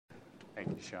Thank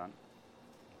you, Sean.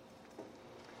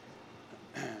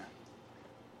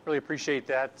 Really appreciate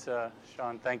that,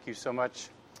 Sean. Thank you so much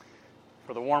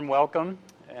for the warm welcome.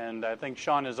 And I think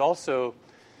Sean is also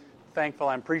thankful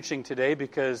I'm preaching today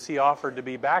because he offered to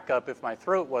be backup if my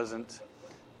throat wasn't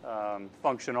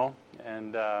functional.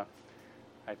 And I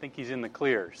think he's in the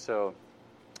clear, so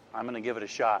I'm going to give it a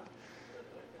shot.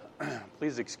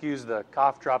 Please excuse the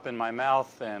cough drop in my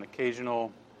mouth and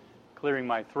occasional clearing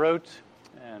my throat.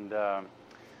 And I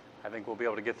think we'll be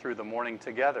able to get through the morning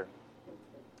together.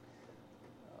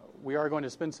 We are going to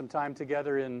spend some time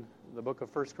together in the book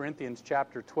of 1 Corinthians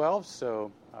chapter 12,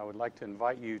 so I would like to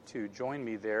invite you to join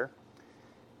me there.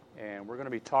 And we're going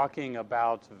to be talking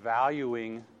about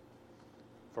valuing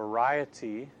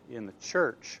variety in the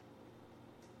church.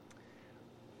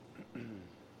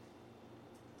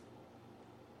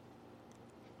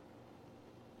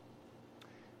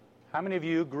 How many of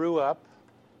you grew up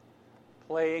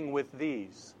playing with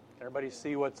these? Everybody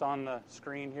see what's on the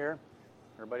screen here?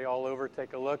 Everybody all over,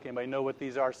 take a look. Anybody know what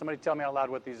these are? Somebody tell me out loud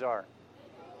what these are.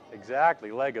 Exactly,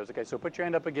 Legos. Okay, so put your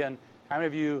hand up again. How many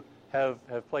of you have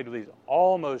played with these?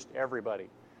 Almost everybody.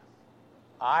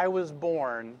 I was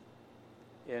born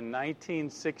in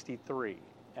 1963,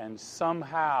 and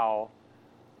somehow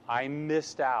I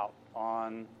missed out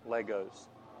on Legos.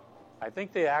 I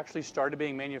think they actually started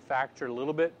being manufactured a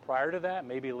little bit prior to that,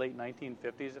 maybe late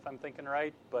 1950s if I'm thinking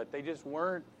right, but they just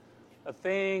weren't a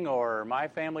thing, or my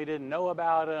family didn't know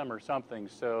about them or something.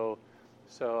 So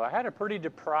I had a pretty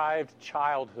deprived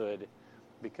childhood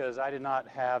because I did not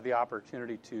have the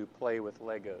opportunity to play with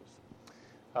Legos.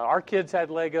 Our kids had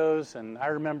Legos, and I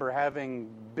remember having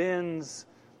bins,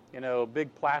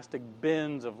 big plastic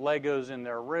bins of Legos in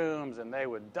their rooms, and they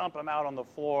would dump them out on the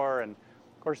floor. And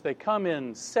of course, they come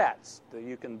in sets that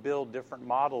you can build different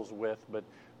models with, but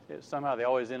somehow they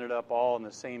always ended up all in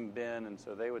the same bin, and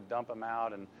so they would dump them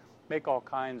out and make all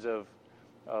kinds of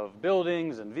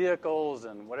buildings and vehicles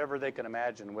and whatever they can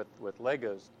imagine with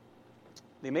Legos.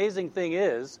 The amazing thing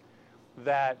is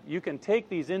that you can take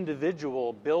these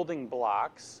individual building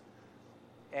blocks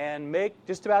and make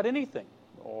just about anything,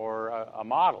 or a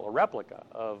model, a replica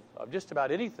of just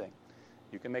about anything.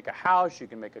 You can make a house, you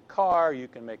can make a car, you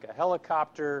can make a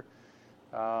helicopter.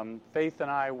 Faith and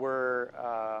I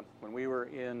were, when we were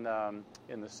in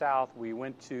the South, we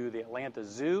went to the Atlanta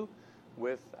Zoo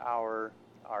with our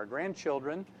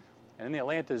grandchildren. And in the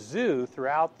Atlanta Zoo,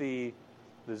 throughout the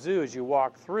zoo, as you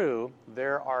walk through,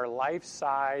 there are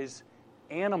life-size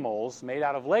animals made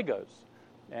out of Legos.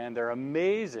 And they're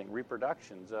amazing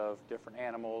reproductions of different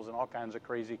animals and all kinds of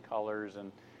crazy colors.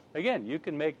 And again, you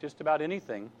can make just about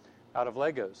anything out of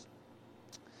Legos.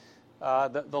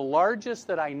 The largest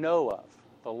that I know of,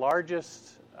 the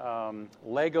largest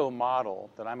Lego model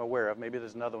that I'm aware of, maybe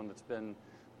there's another one that's been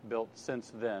built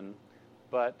since then,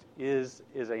 but is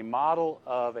a model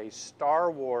of a Star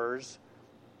Wars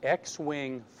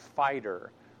X-Wing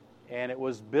fighter, and it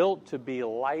was built to be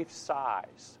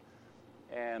life-size.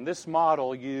 And this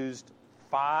model used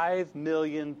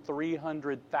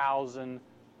 5,300,000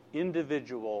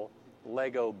 individual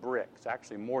Lego bricks.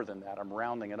 Actually, more than that. I'm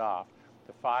rounding it off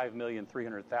to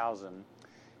 5,300,000.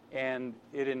 And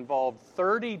it involved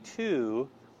 32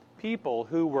 people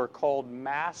who were called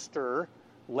master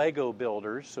Lego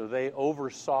builders, so they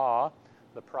oversaw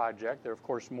the project. There are, of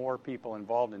course, more people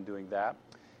involved in doing that.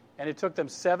 And it took them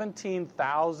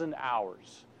 17,000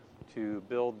 hours to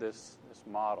build this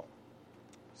model.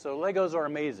 So Legos are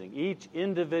amazing. Each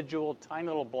individual tiny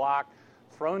little block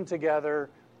thrown together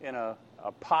in a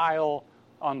pile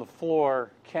on the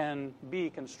floor can be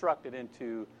constructed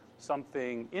into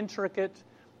something intricate,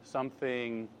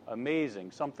 something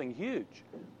amazing, something huge,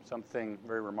 something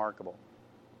very remarkable.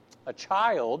 A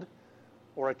child,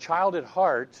 or a child at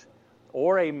heart,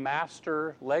 or a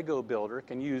master Lego builder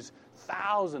can use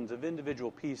thousands of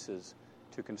individual pieces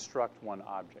to construct one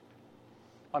object.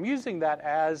 I'm using that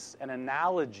as an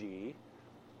analogy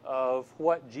of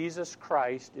what Jesus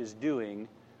Christ is doing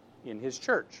in his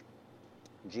church.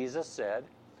 Jesus said,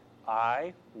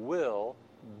 "I will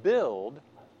build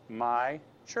my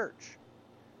church."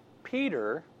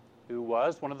 Peter, who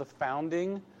was one of the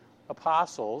founding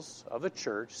apostles of the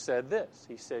church, said this.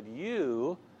 He said,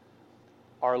 "You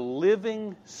are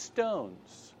living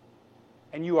stones,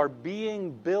 and you are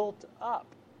being built up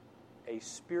a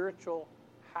spiritual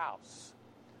house."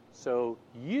 So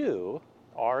you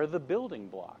are the building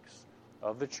blocks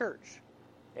of the church.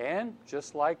 And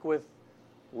just like with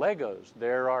Legos,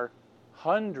 there are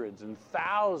hundreds and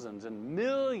thousands and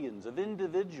millions of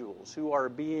individuals who are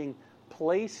being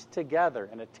placed together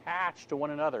and attached to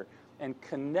one another and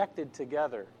connected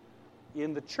together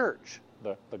in the church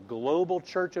the global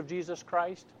church of Jesus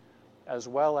Christ, as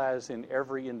well as in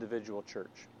every individual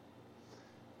church.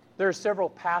 There are several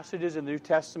passages in the New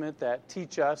Testament that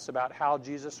teach us about how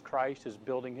Jesus Christ is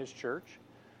building his church.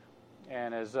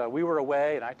 And as we were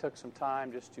away, and I took some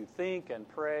time just to think and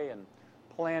pray and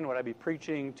plan what I'd be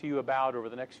preaching to you about over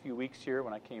the next few weeks here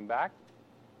when I came back,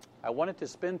 I wanted to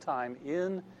spend time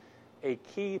in a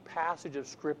key passage of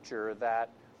Scripture that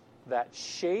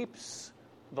shapes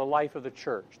the life of the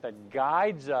church, that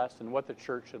guides us in what the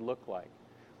church should look like.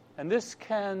 And this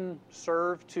can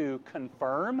serve to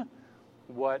confirm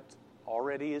what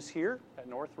already is here at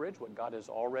Northridge, what God is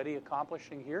already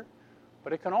accomplishing here.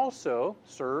 But it can also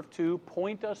serve to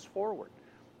point us forward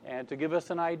and to give us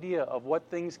an idea of what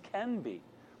things can be,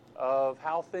 of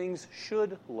how things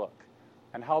should look,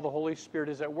 and how the Holy Spirit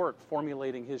is at work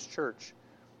formulating his church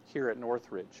here at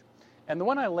Northridge. And the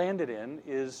one I landed in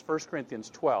is 1 Corinthians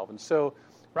 12. And so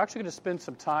we're actually going to spend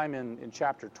some time in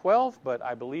chapter 12, but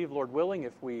I believe, Lord willing,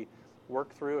 if we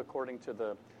work through according to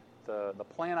the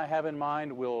plan I have in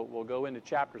mind, we'll go into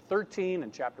chapter 13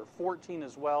 and chapter 14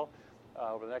 as well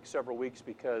over the next several weeks,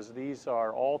 because these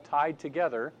are all tied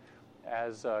together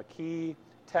as key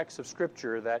texts of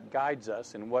Scripture that guides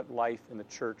us in what life in the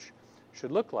church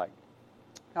should look like.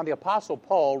 Now, the Apostle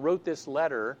Paul wrote this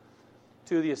letter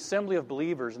to the assembly of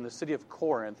believers in the city of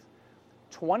Corinth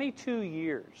 22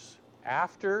 years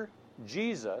after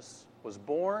Jesus was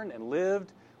born and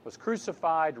lived, was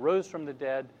crucified, rose from the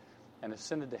dead, and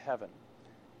ascended to heaven.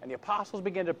 And the apostles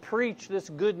began to preach this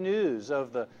good news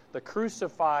of the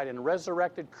crucified and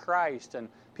resurrected Christ, and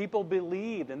people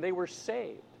believed and they were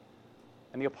saved.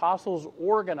 And the apostles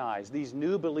organized these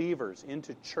new believers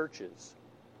into churches.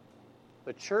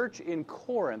 The church in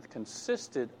Corinth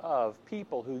consisted of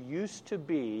people who used to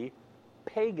be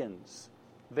pagans.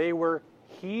 They were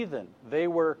heathen. They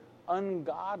were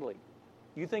ungodly.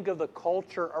 You think of the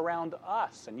culture around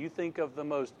us, and you think of the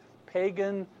most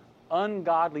pagan,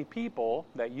 ungodly people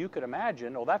that you could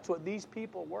imagine. Well, that's what these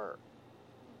people were.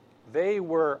 They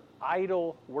were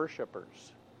idol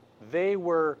worshipers. They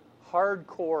were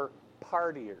hardcore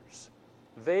partiers.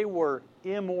 They were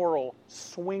immoral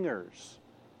swingers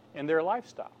in their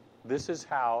lifestyle. This is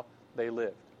how they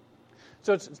lived.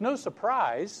 So it's no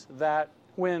surprise that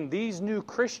when these new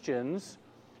Christians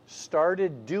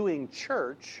started doing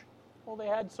church, well, they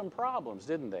had some problems,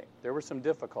 didn't they? There were some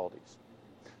difficulties.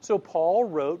 So Paul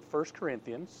wrote 1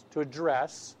 Corinthians to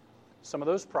address some of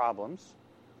those problems.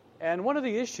 And one of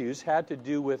the issues had to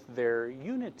do with their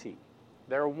unity,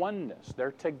 their oneness,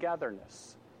 their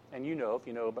togetherness. And you know, if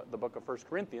you know about the book of 1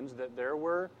 Corinthians, that there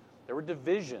were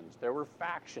divisions, there were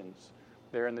factions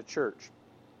there in the church.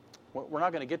 We're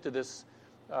not going to get to this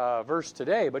verse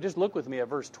today, but just look with me at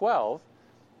verse 12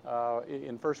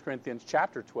 in 1 Corinthians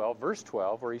chapter 12, verse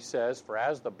 12, where he says, "For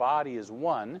as the body is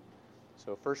one,"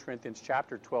 so 1 Corinthians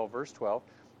chapter 12, verse 12,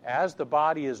 "as the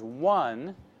body is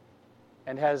one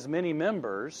and has many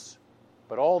members,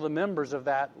 but all the members of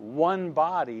that one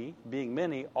body, being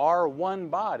many, are one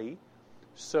body,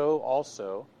 so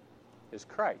also is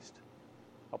Christ."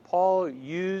 Now, Paul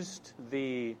used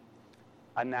the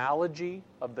analogy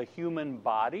of the human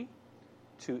body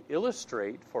to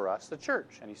illustrate for us the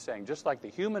church. And he's saying, just like the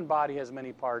human body has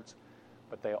many parts,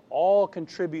 but they all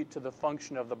contribute to the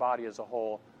function of the body as a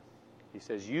whole, he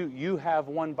says, you have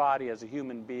one body as a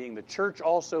human being. The church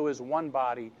also is one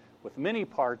body with many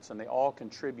parts, and they all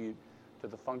contribute to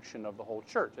the function of the whole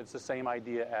church. It's the same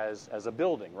idea as a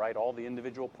building, right? All the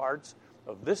individual parts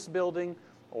of this building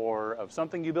or of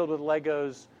something you build with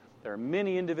Legos, there are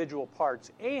many individual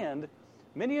parts, and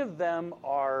many of them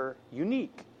are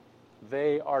unique.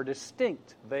 They are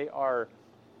distinct. They are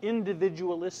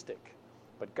individualistic.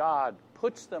 But God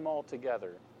puts them all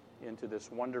together into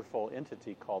this wonderful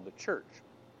entity called the church.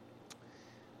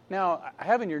 Now, I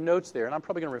have in your notes there, and I'm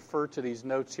probably going to refer to these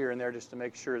notes here and there just to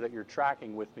make sure that you're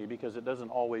tracking with me, because it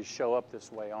doesn't always show up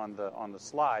this way on the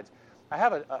slides. I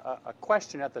have a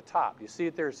question at the top. You see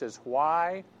it there? It says,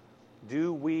 "Why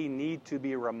do we need to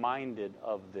be reminded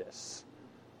of this?"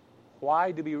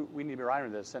 Why do we need to be reminded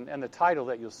of this? And the title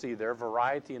that you'll see there,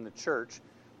 "Variety in the Church,"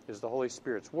 is the Holy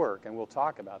Spirit's work, and we'll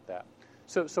talk about that.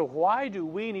 So why do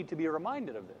we need to be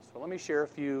reminded of this? Well, let me share a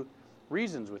few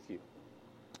reasons with you.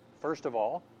 First of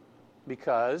all,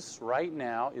 because right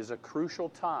now is a crucial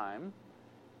time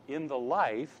in the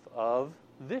life of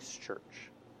this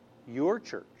church, your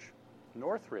church,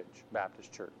 Northridge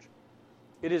Baptist Church.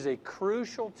 It is a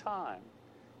crucial time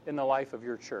in the life of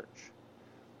your church.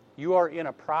 You are in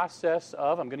a process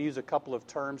of, I'm going to use a couple of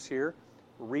terms here,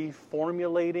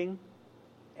 reformulating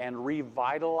and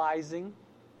revitalizing,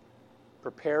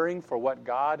 preparing for what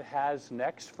God has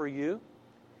next for you.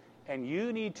 And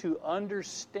you need to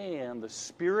understand the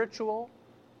spiritual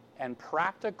and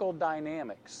practical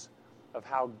dynamics of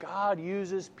how God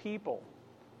uses people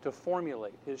to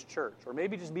formulate His church. Or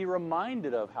maybe just be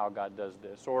reminded of how God does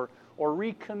this. Or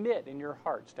recommit in your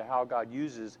hearts to how God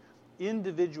uses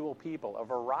individual people, a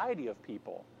variety of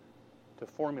people, to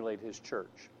formulate His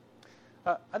church.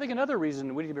 I think another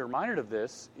reason we need to be reminded of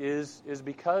this is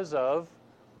because of,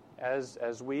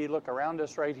 as we look around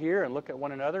us right here and look at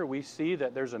one another, we see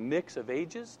that there's a mix of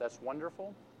ages. That's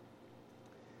wonderful.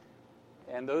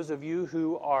 And those of you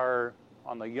who are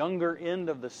on the younger end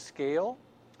of the scale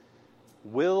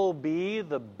will be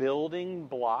the building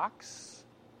blocks.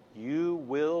 You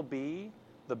will be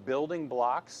the building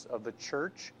blocks of the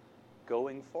church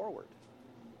going forward.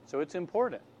 So it's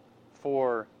important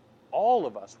for all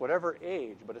of us, whatever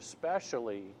age, but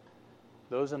especially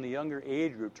those in the younger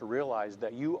age group, to realize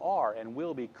that you are and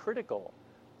will be critical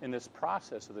in this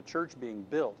process of the church being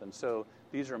built. And so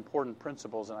these are important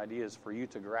principles and ideas for you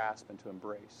to grasp and to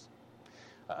embrace.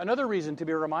 Another reason to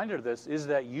be reminded of this is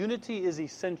that unity is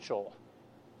essential.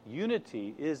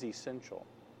 Unity is essential.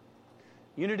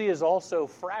 Unity is also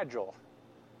fragile.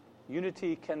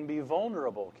 Unity can be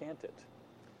vulnerable, can't it?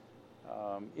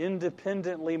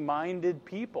 Independently minded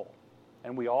people,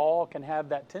 and we all can have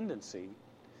that tendency,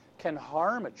 can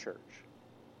harm a church.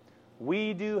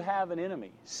 We do have an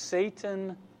enemy.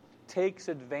 Satan takes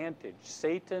advantage.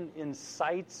 Satan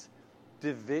incites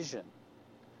division.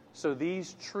 So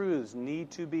these truths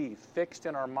need to be fixed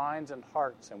in our minds and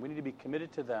hearts, and we need to be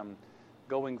committed to them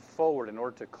going forward in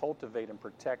order to cultivate and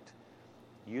protect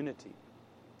unity.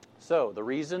 So the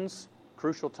reasons,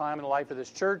 crucial time in the life of this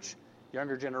church,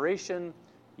 younger generation,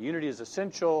 unity is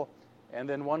essential, and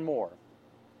then one more.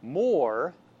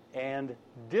 More and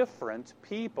different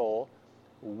people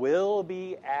will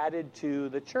be added to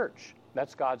the church.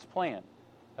 That's God's plan.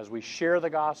 As we share the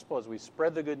gospel, as we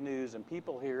spread the good news, and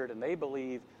people hear it and they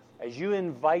believe, as you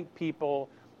invite people,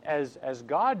 as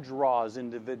God draws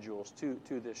individuals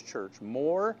to this church,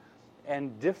 more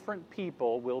and different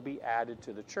people will be added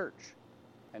to the church.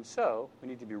 And so we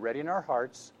need to be ready in our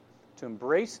hearts to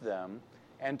embrace them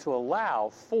and to allow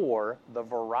for the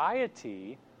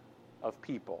variety of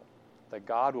people that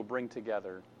God will bring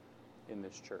together in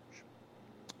this church.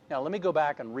 Now, let me go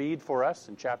back and read for us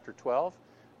in chapter 12,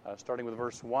 starting with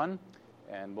verse 1,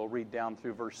 and we'll read down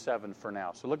through verse 7 for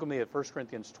now. So look with me at 1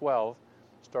 Corinthians 12,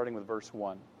 starting with verse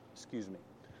 1. Excuse me.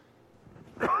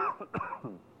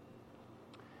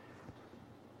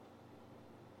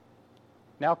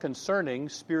 Now concerning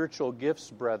spiritual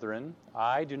gifts, brethren,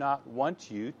 I do not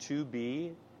want you to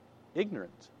be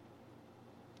ignorant.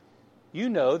 You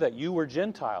know that you were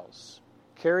Gentiles,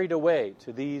 carried away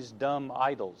to these dumb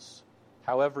idols,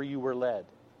 however you were led.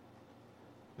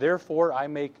 Therefore I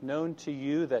make known to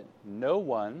you that no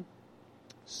one,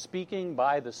 speaking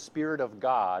by the Spirit of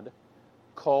God,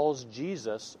 calls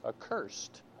Jesus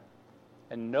accursed,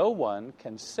 and no one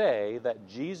can say that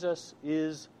Jesus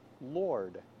is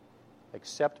Lord,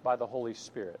 except by the Holy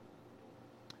Spirit.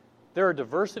 There are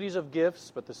diversities of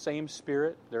gifts, but the same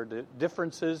Spirit. There are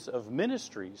differences of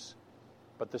ministries,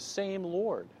 but the same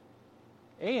Lord.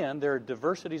 And there are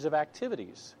diversities of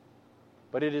activities,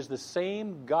 but it is the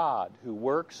same God who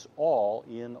works all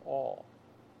in all.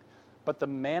 But the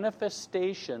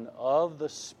manifestation of the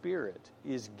Spirit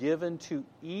is given to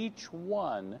each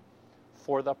one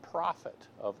for the profit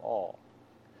of all.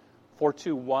 For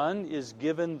to one is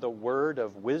given the word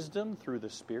of wisdom through the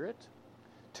Spirit,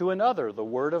 to another the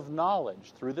word of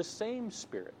knowledge through the same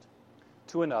Spirit,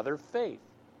 to another faith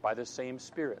by the same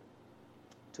Spirit,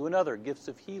 to another gifts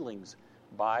of healings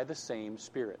by the same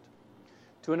Spirit,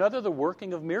 to another the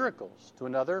working of miracles, to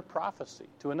another prophecy,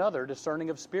 to another discerning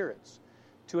of spirits,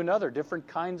 to another different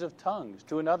kinds of tongues,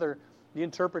 to another the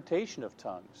interpretation of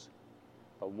tongues.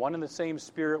 But one and the same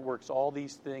Spirit works all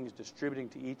these things, distributing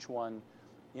to each one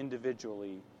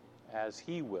individually as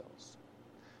He wills.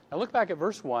 Now look back at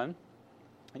verse 1,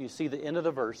 and you see the end of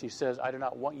the verse. He says, I do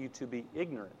not want you to be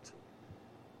ignorant.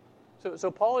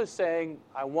 So Paul is saying,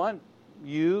 I want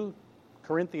you,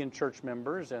 Corinthian church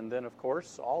members, and then of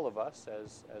course all of us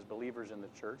as believers in the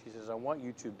church, he says, I want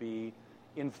you to be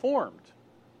informed.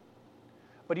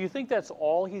 But do you think that's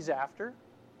all he's after?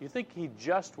 Do you think he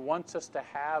just wants us to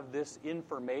have this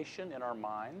information in our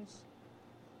minds?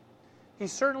 He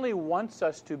certainly wants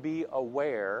us to be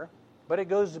aware, but it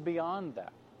goes beyond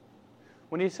that.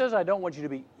 When he says, I don't want you to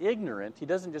be ignorant, he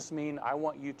doesn't just mean I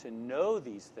want you to know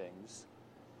these things.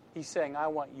 He's saying, I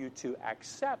want you to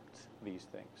accept these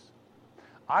things.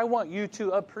 I want you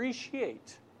to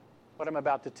appreciate what I'm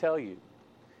about to tell you.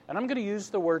 And I'm going to use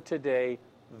the word today,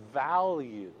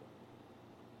 value.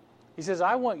 He says,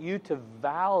 I want you to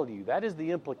value. That is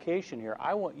the implication here.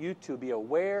 I want you to be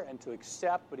aware and to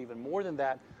accept, but even more than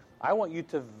that, I want you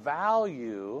to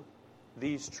value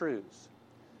these truths.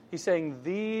 He's saying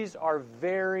these are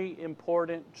very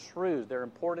important truths. They're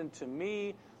important to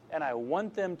me, and I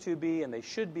want them to be, and they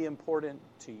should be important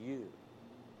to you.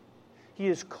 He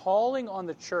is calling on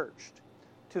the church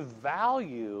to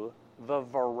value the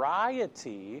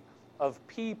variety of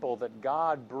people that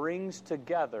God brings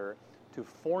together to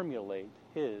formulate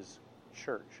His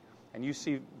church. And you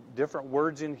see different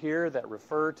words in here that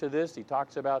refer to this. He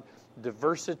talks about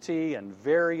diversity and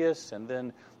various, and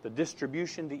then the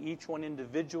distribution to each one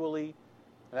individually.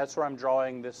 And that's where I'm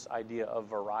drawing this idea of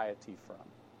variety from.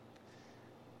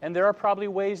 And there are probably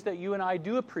ways that you and I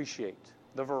do appreciate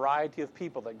the variety of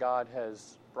people that God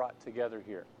has brought together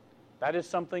here. That is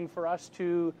something for us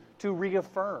to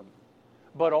reaffirm,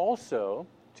 but also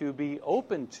to be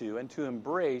open to and to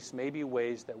embrace maybe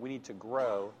ways that we need to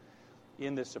grow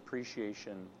in this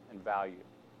appreciation and value.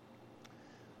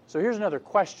 So here's another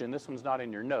question. This one's not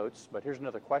in your notes, but here's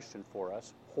another question for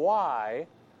us. Why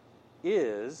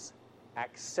is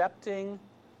accepting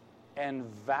and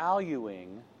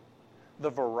valuing the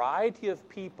variety of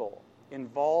people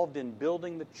involved in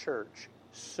building the church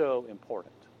so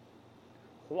important?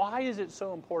 Why is it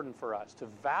so important for us to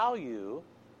value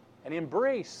and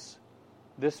embrace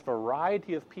this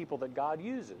variety of people that God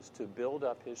uses to build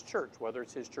up His church, whether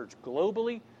it's His church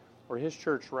globally or His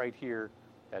church right here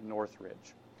at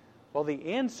Northridge? Well,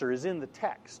 the answer is in the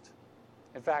text.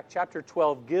 In fact, chapter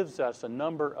 12 gives us a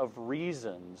number of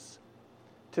reasons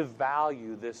to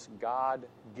value this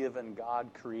God-given,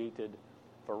 God-created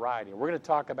variety. We're going to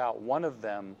talk about one of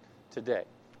them today.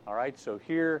 All right, so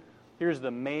here's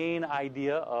the main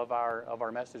idea of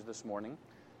our message this morning.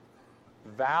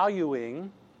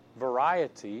 Valuing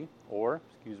variety, or,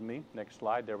 next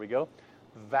slide, there we go.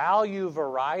 Value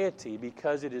variety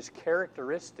because it is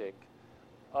characteristic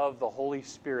of the Holy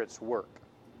Spirit's work.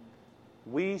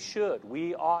 We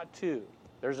ought to.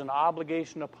 There's an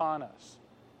obligation upon us.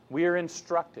 We are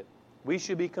instructed. We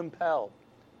should be compelled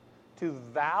to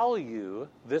value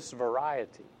this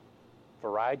variety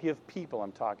of people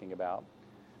I'm talking about,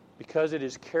 because it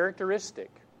is characteristic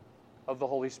of the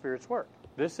Holy Spirit's work.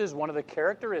 This is one of the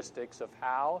characteristics of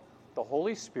how the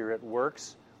Holy Spirit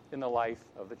works in the life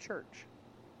of the church.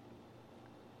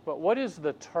 But what is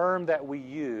the term that we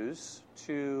use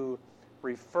to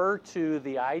refer to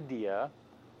the idea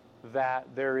that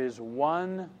there is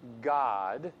one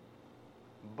God,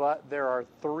 but there are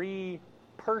three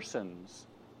persons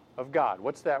of God?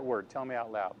 What's that word? Tell me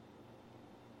out loud.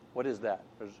 What is that?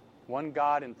 There's one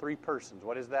God and three persons.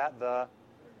 What is that? The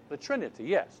Trinity.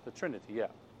 Yes, the Trinity, yeah.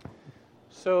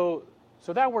 So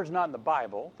that word's not in the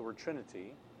Bible, the word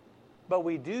Trinity, but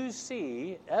we do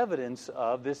see evidence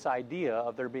of this idea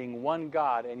of there being one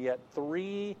God and yet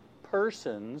three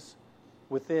persons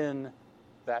within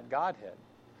that Godhead.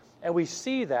 And we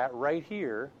see that right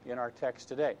here in our text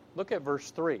today. Look at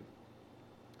verse 3.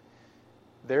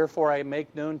 Therefore I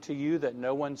make known to you that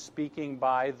no one speaking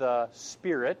by the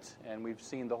Spirit, and we've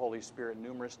seen the Holy Spirit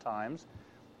numerous times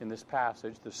in this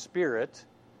passage, the Spirit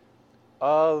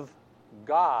of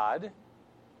God,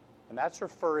 and that's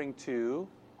referring to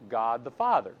God the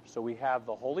Father. So we have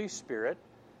the Holy Spirit,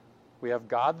 we have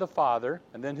God the Father,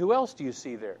 and then who else do you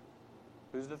see there?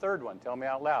 Who's the third one? Tell me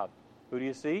out loud. Who do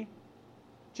you see?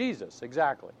 Jesus,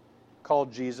 exactly.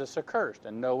 Called Jesus accursed,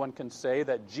 and no one can say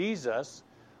that Jesus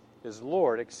is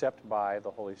Lord except by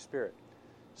the Holy Spirit.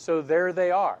 So there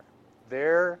they are.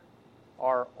 There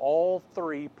are all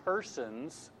three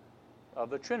persons of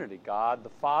the Trinity. God the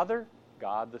Father,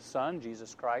 God the Son,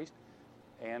 Jesus Christ,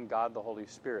 and God the Holy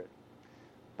Spirit.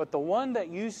 But the one that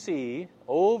you see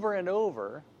over and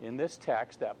over in this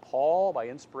text that Paul, by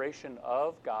inspiration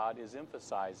of God, is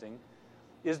emphasizing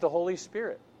is the Holy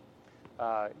Spirit.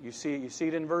 You see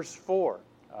it in verse 4.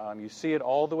 You see it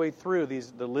all the way through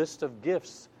the list of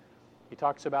gifts. He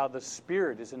talks about the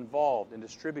Spirit is involved in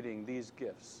distributing these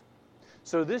gifts.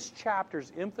 So this chapter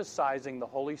is emphasizing the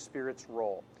Holy Spirit's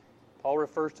role. Paul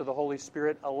refers to the Holy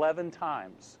Spirit 11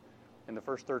 times in the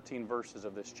first 13 verses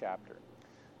of this chapter.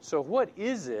 So what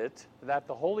is it that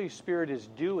the Holy Spirit is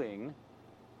doing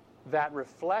that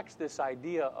reflects this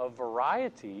idea of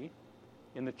variety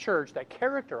in the church that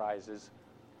characterizes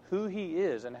who He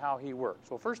is and how He works?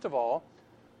 Well, first of all,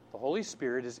 the Holy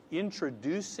Spirit is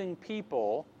introducing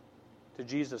people to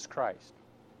Jesus Christ.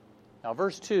 Now,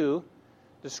 verse 2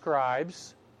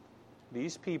 describes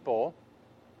these people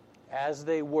as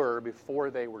they were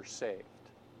before they were saved.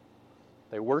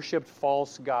 They worshipped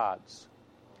false gods.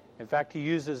 In fact, he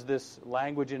uses this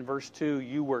language in verse 2,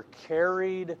 you were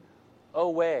carried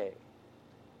away.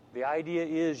 The idea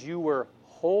is you were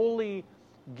wholly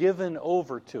given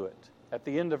over to it at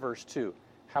the end of verse 2.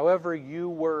 However, you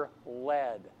were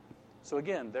led. So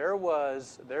again, there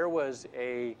was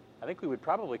a, I think we would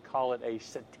probably call it a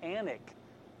satanic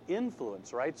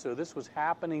influence, right? So this was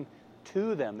happening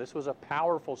to them. This was a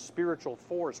powerful spiritual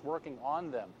force working on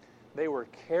them. They were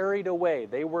carried away.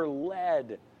 They were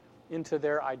led into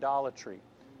their idolatry.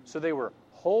 So they were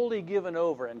wholly given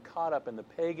over and caught up in the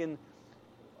pagan,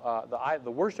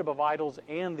 the worship of idols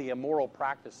and the immoral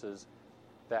practices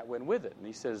that went with it. And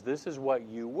he says, this is what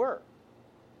you were.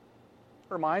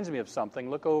 Reminds me of something.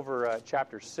 Look over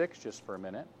chapter 6 just for a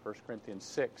minute, 1 Corinthians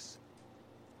 6.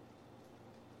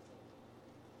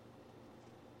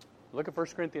 Look at 1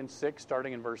 Corinthians 6,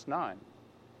 starting in verse 9.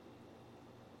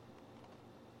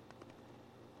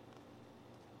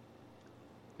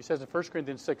 He says in 1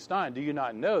 Corinthians 6:9, do you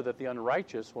not know that the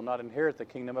unrighteous will not inherit the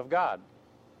kingdom of God?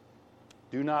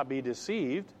 Do not be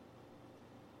deceived.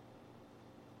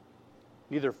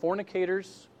 Neither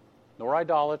fornicators, nor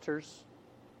idolaters,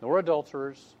 nor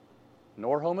adulterers,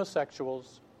 nor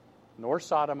homosexuals, nor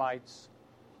sodomites,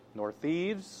 nor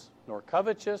thieves, nor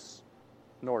covetous,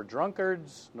 nor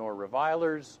drunkards, nor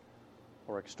revilers,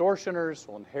 or extortioners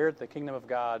will inherit the kingdom of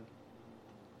God.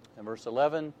 And verse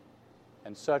 11,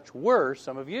 and such were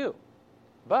some of you.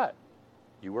 But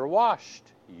you were washed,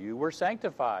 you were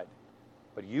sanctified,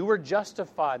 but you were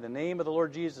justified in the name of the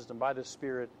Lord Jesus and by the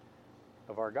Spirit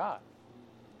of our God.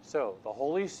 So the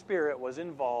Holy Spirit was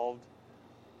involved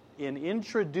in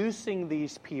introducing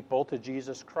these people to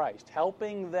Jesus Christ,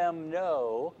 helping them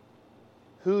know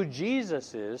who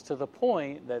Jesus is to the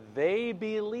point that they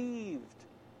believed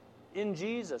in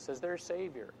Jesus as their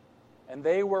Savior. And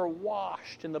they were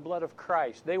washed in the blood of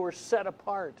Christ. They were set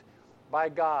apart by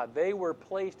God. They were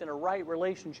placed in a right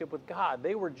relationship with God.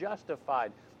 They were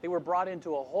justified. They were brought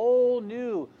into a whole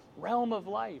new realm of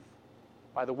life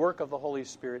by the work of the Holy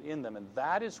Spirit in them. And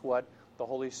that is what the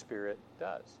Holy Spirit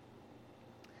does.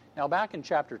 Now back in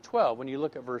chapter 12, when you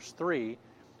look at verse 3,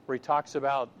 where he talks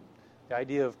about the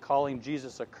idea of calling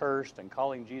Jesus accursed and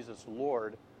calling Jesus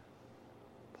Lord,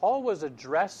 Paul was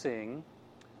addressing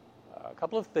a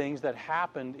couple of things that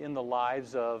happened in the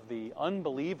lives of the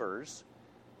unbelievers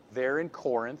there in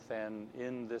Corinth and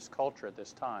in this culture at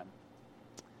this time.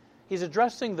 He's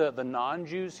addressing the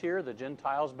non-Jews here, the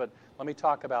Gentiles, but let me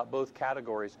talk about both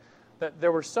categories. That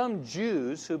there were some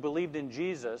Jews who believed in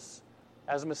Jesus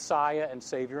as Messiah and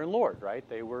Savior and Lord, right?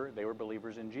 They were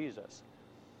believers in Jesus.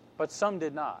 But some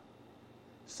did not.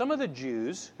 Some of the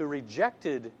Jews who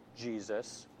rejected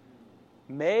Jesus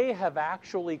may have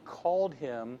actually called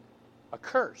him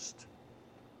accursed.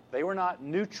 They were not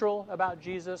neutral about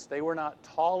Jesus. They were not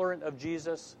tolerant of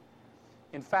Jesus.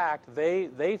 In fact,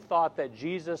 they thought that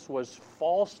Jesus was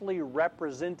falsely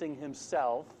representing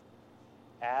himself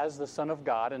as the Son of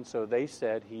God, and so they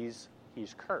said he's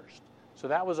cursed. So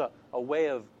that was a way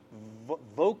of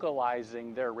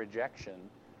vocalizing their rejection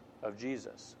of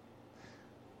Jesus.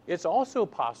 It's also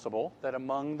possible that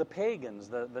among the pagans,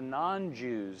 the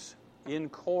non-Jews in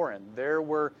Corinth, there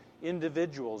were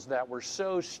individuals that were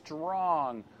so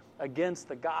strong against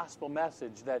the gospel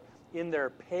message that in their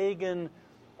pagan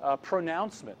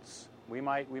pronouncements, we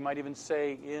might even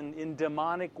say in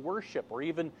demonic worship, or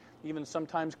even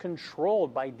sometimes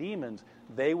controlled by demons,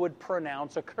 they would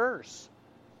pronounce a curse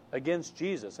against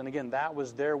Jesus. And again, that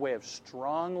was their way of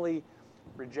strongly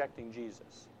rejecting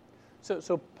Jesus.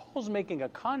 So Paul's making a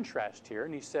contrast here,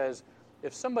 and he says,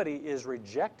 if somebody is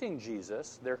rejecting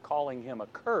Jesus, they're calling him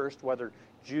accursed, whether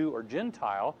Jew or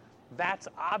Gentile, that's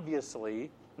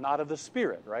obviously not of the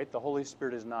Spirit, right? The Holy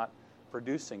Spirit is not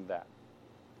producing that.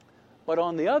 But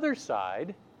on the other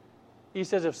side, he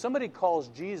says if somebody calls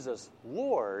Jesus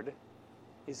Lord,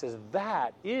 he says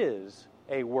that is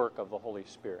a work of the Holy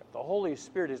Spirit. The Holy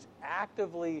Spirit is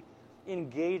actively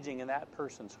engaging in that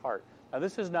person's heart. Now,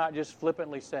 this is not just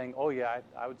flippantly saying, oh yeah,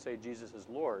 I would say Jesus is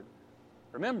Lord.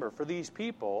 Remember, for these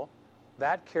people,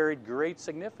 that carried great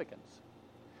significance.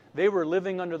 They were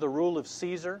living under the rule of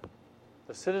Caesar.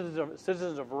 The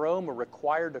citizens of Rome were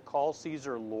required to call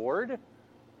Caesar Lord.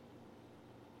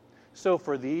 So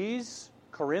for these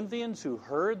Corinthians who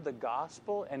heard the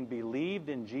gospel and believed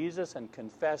in Jesus and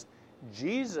confessed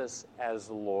Jesus as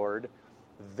Lord,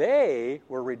 they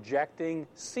were rejecting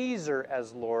Caesar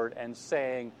as Lord and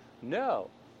saying, no,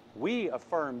 we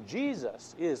affirm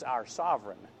Jesus is our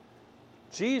sovereign.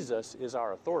 Jesus is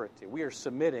our authority. We are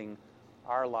submitting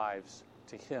our lives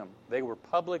to him. They were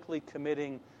publicly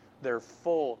committing their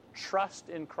full trust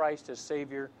in Christ as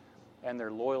Savior and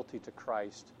their loyalty to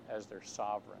Christ as their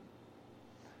sovereign.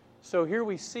 So here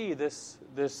we see this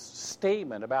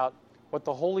statement about what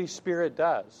the Holy Spirit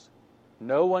does.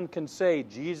 No one can say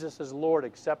Jesus is Lord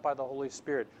except by the Holy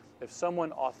Spirit. If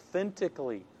someone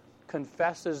authentically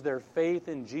confesses their faith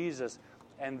in Jesus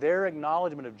and their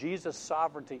acknowledgement of Jesus'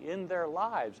 sovereignty in their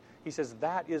lives, he says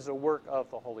that is a work of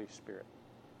the Holy Spirit.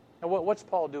 Now, what's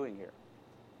Paul doing here?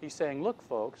 He's saying, look,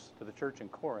 folks, to the church in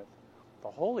Corinth,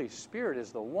 the Holy Spirit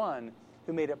is the one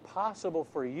who made it possible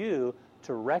for you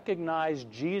to recognize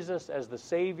Jesus as the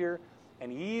Savior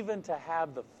and even to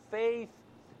have the faith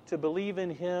to believe in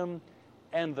Him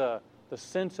and the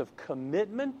sense of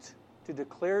commitment to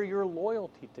declare your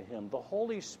loyalty to Him. The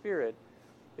Holy Spirit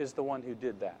is the one who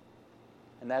did that.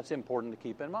 And that's important to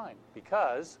keep in mind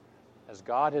because as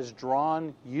God has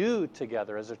drawn you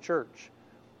together as a church,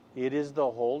 it is the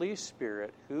Holy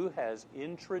Spirit who has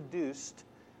introduced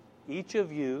each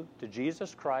of you to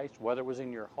Jesus Christ, whether it was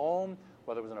in your home,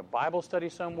 whether it was in a Bible study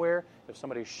somewhere, if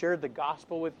somebody shared the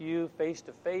gospel with you face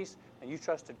to face and you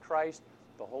trusted Christ,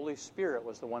 the Holy Spirit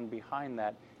was the one behind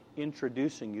that,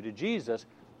 introducing you to Jesus.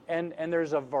 And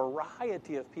there's a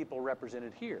variety of people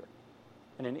represented here.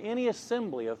 And in any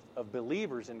assembly of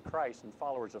believers in Christ and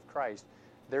followers of Christ,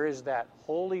 there is that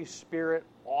Holy Spirit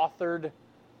authored,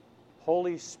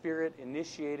 Holy Spirit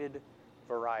initiated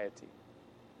variety.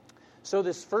 So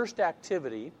this first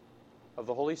activity of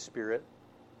the Holy Spirit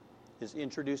is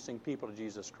introducing people to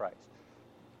Jesus Christ.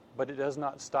 But it does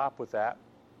not stop with that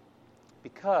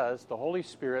because the Holy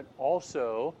Spirit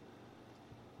also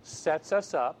sets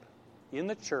us up in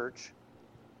the church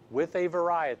with a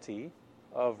variety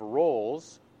of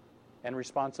roles and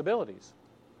responsibilities.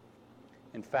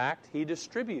 In fact, He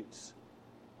distributes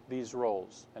these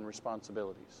roles and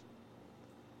responsibilities.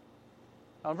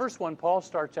 Now, in verse 1, Paul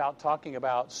starts out talking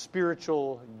about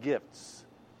spiritual gifts.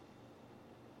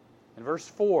 In verse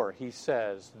 4, he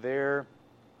says, there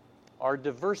are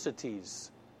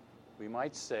diversities. We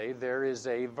might say there is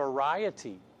a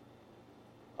variety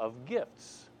of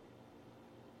gifts.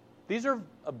 These are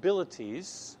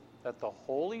abilities that the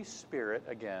Holy Spirit,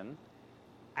 again,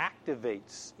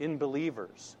 activates in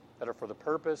believers that are for the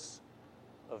purpose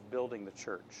of building the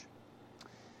church.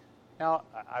 Now,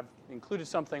 I've included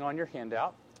something on your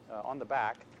handout, on the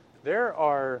back. There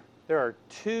are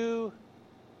two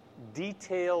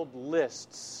detailed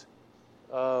lists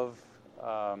of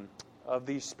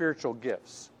these spiritual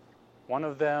gifts. One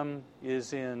of them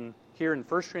is here in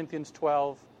 1 Corinthians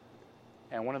 12,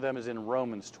 and one of them is in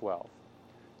Romans 12.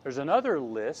 There's another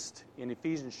list in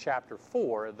Ephesians chapter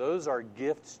 4. Those are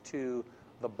gifts to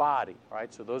the body,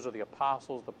 right? So those are the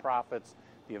apostles, the prophets,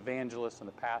 the evangelists, and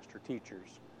the pastor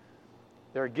teachers.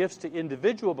 There are gifts to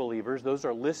individual believers. Those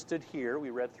are listed here. We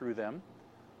read through them.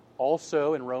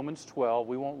 Also in Romans 12,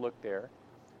 we won't look there.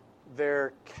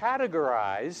 They're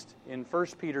categorized in 1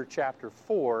 Peter chapter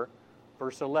 4,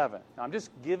 verse 11. Now, I'm just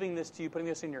giving this to you, putting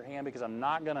this in your hand, because I'm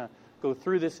not going to go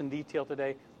through this in detail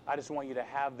today. I just want you to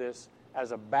have this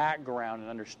as a background and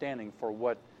understanding for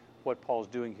what Paul's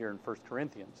doing here in 1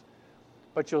 Corinthians.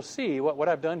 But you'll see what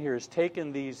I've done here is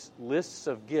taken these lists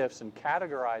of gifts and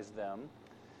categorized them.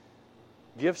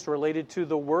 Gifts related to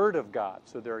the Word of God.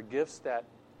 So there are gifts that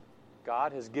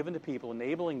God has given to people,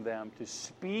 enabling them to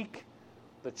speak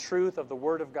the truth of the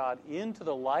Word of God into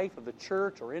the life of the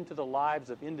church or into the lives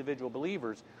of individual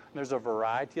believers. And there's a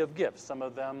variety of gifts. Some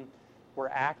of them were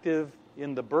active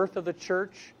in the birth of the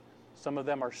church. Some of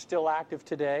them are still active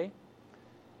today.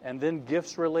 And then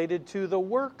gifts related to the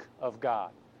work of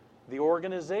God, the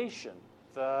organization,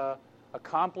 the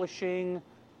accomplishing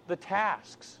the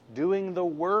tasks, doing the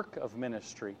work of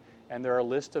ministry. And there are a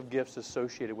list of gifts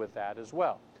associated with that as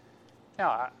well.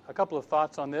 Now, a couple of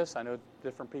thoughts on this. I know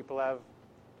different people have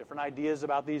different ideas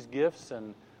about these gifts,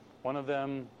 and one of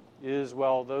them is,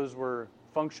 well, those were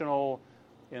functional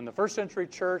in the first century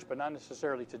church, but not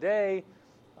necessarily today.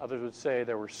 Others would say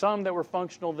there were some that were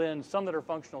functional then, some that are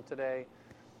functional today.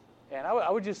 And I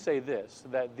would just say this,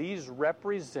 that these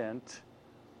represent,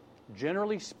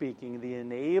 generally speaking, the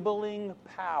enabling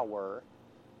power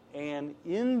and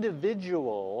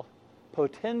individual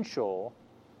potential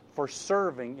for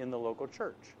serving in the local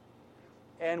church.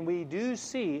 And we do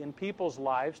see in people's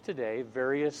lives today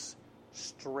various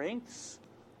strengths,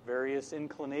 various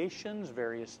inclinations,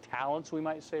 various talents, we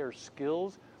might say, or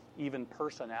skills, even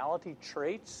personality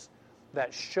traits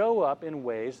that show up in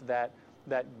ways that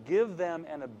give them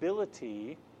an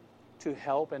ability to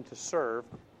help and to serve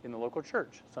in the local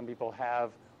church. Some people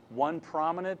have one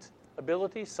prominent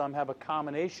ability, some have a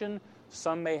combination,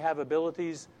 some may have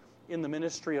abilities in the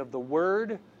ministry of the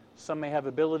Word, some may have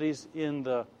abilities in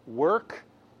the work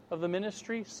of the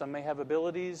ministry, some may have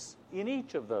abilities in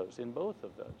each of those, in both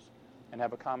of those, and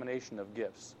have a combination of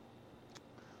gifts.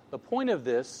 The point of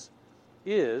this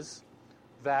is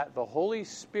that the Holy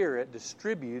Spirit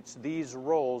distributes these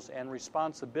roles and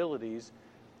responsibilities,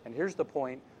 and here's the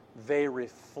point, they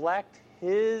reflect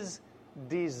His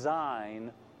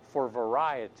design for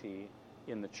variety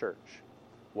in the church.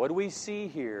 What we see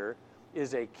here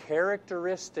is a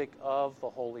characteristic of the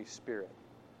Holy Spirit.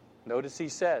 Notice he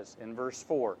says in verse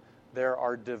 4, there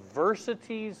are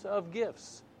diversities of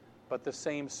gifts, but the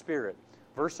same Spirit.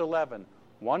 Verse 11,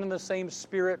 one and the same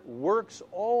Spirit works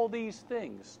all these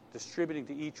things, distributing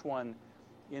to each one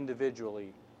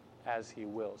individually as He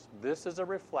wills. This is a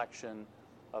reflection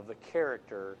of the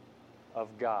character of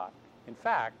God. In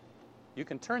fact, you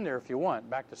can turn there if you want,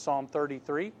 back to Psalm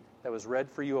 33 that was read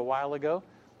for you a while ago.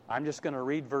 I'm just going to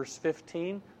read verse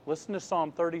 15. Listen to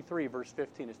Psalm 33, verse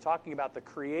 15. It's talking about the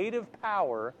creative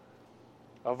power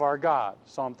of our God.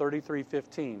 Psalm 33,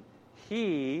 15.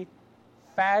 He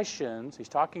fashions, he's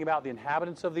talking about the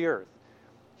inhabitants of the earth.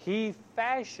 He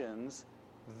fashions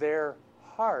their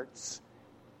hearts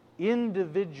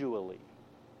individually.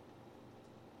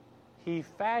 He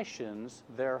fashions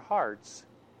their hearts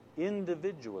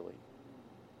individually.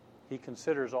 He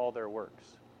considers all their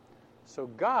works. So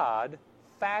God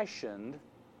fashioned,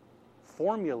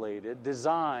 formulated,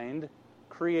 designed,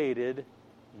 created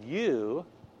you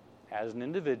as an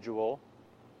individual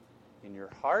in your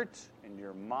heart, in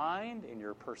your mind, in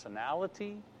your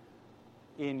personality,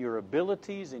 in your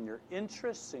abilities, in your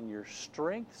interests, in your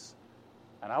strengths.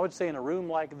 And I would say in a room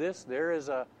like this, there is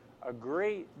a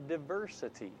great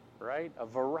diversity, right? A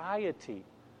variety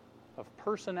of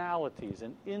personalities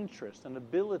and interests and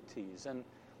abilities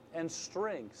and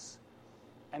strengths.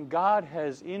 And God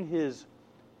has, in His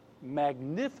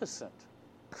magnificent,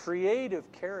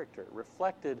 creative character,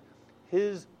 reflected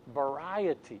His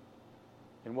variety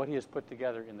in what He has put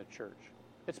together in the church.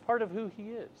 It's part of who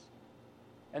He is.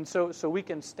 And so we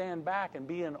can stand back and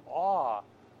be in awe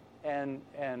and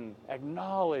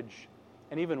acknowledge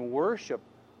and even worship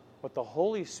what the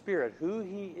Holy Spirit, who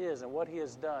He is and what He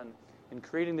has done in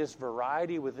creating this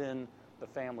variety within the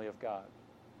family of God.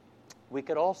 We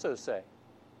could also say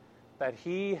that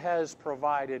He has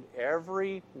provided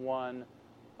every one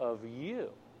of you,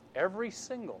 every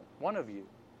single one of you,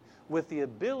 with the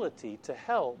ability to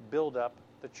help build up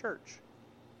the church.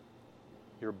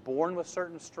 You're born with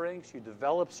certain strengths, you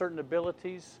develop certain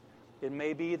abilities. It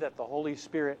may be that the Holy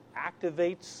Spirit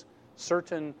activates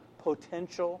certain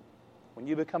potential when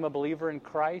you become a believer in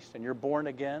Christ and you're born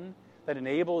again, that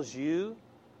enables you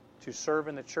to serve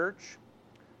in the church.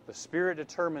 The Spirit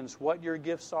determines what your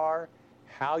gifts are,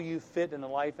 how you fit in the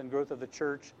life and growth of the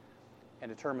church, and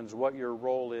determines what your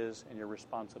role is and your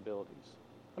responsibilities.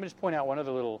 Let me just point out one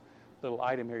other little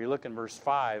item here. You look in verse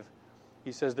 5.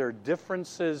 He says there are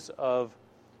differences of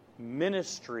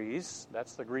ministries.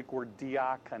 That's the Greek word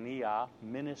diakonia,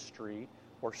 ministry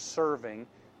or serving.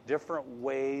 Different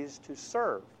ways to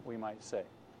serve, we might say.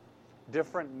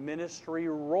 Different ministry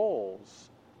roles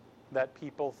that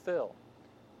people fill.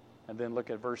 And then look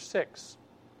at verse 6.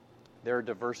 There are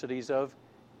diversities of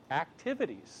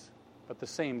activities, but the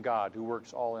same God who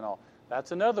works all in all.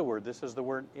 That's another word. This is the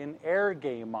word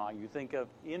energema. You think of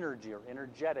energy or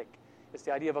energetic. It's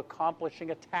the idea of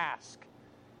accomplishing a task.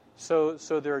 So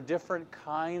there are different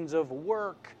kinds of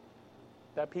work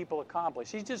that people accomplish.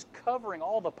 He's just covering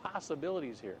all the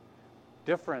possibilities here.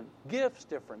 Different gifts,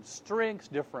 different strengths,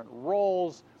 different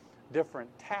roles, different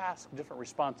tasks, different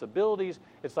responsibilities.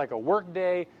 It's like a work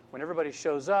day when everybody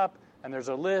shows up and there's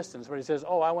a list and somebody says,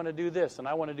 oh, I want to do this and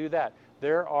I want to do that.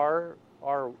 There are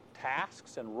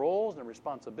tasks and roles and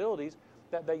responsibilities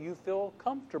that you feel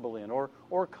comfortable in or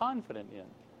confident in.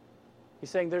 He's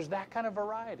saying there's that kind of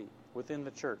variety within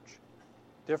the church.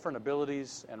 Different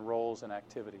abilities and roles and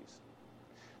activities.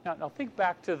 Now think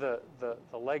back to the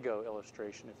Lego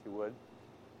illustration, if you would.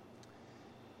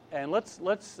 And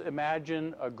let's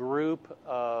imagine a group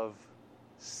of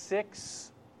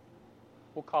 6,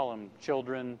 we'll call them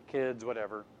children, kids,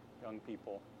 whatever, young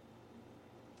people.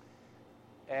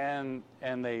 And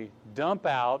they dump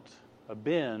out a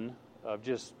bin of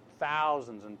just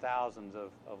thousands and thousands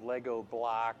of Lego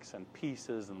blocks and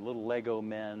pieces and little Lego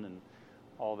men and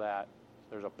all that.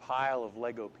 There's a pile of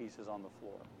Lego pieces on the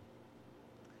floor.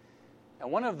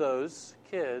 And one of those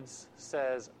kids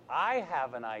says, I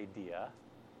have an idea.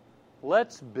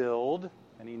 Let's build,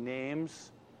 and he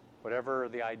names whatever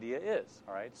the idea is.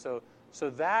 All right. So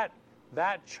that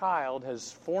child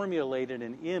has formulated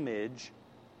an image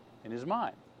in his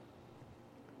mind.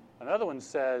 Another one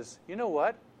says, you know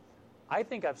what? I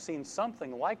think I've seen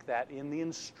something like that in the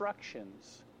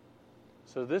instructions.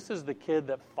 So this is the kid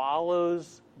that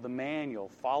follows the manual,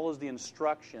 follows the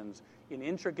instructions in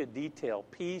intricate detail,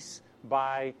 piece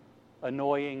by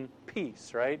annoying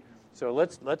piece, right? So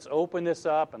let's open this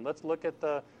up and let's look at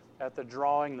the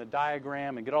drawing, the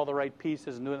diagram, and get all the right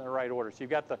pieces and do it in the right order. So you've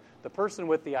got the person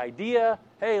with the idea,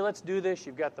 hey, let's do this.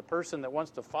 You've got the person that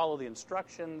wants to follow the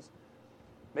instructions.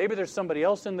 Maybe there's somebody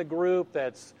else in the group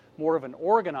that's more of an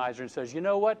organizer and says, you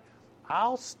know what,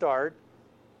 I'll start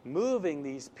moving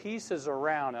these pieces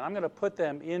around, and I'm going to put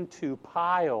them into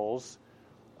piles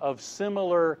of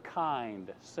similar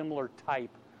kind, similar type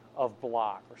of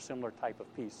block or similar type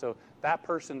of piece. So that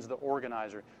person's the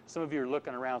organizer. Some of you are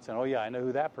looking around saying, oh yeah, I know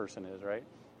who that person is, right,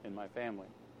 in my family.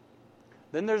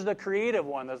 Then there's the creative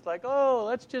one that's like, oh,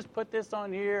 let's just put this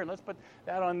on here and let's put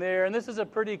that on there, and this is a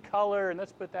pretty color and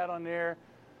let's put that on there.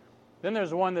 Then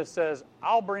there's one that says,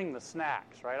 I'll bring the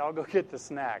snacks, right? I'll go get the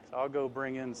snacks. I'll go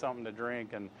bring in something to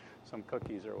drink and some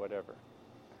cookies or whatever.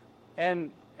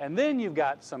 And then you've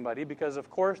got somebody, because of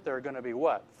course there are going to be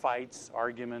what? Fights,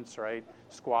 arguments, right?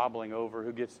 Squabbling over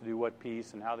who gets to do what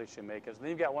piece and how they should make it. And then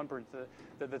you've got one person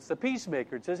that's the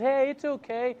peacemaker. It says, hey, it's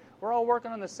okay. We're all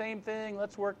working on the same thing.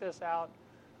 Let's work this out.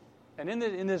 And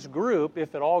in this group,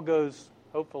 if it all goes,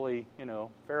 hopefully,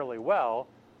 fairly well,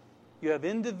 you have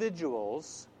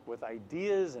individuals with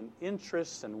ideas and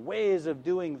interests and ways of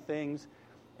doing things,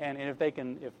 and if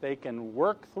they can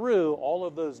work through all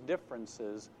of those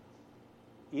differences,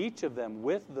 each of them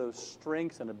with those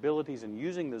strengths and abilities and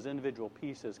using those individual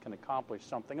pieces can accomplish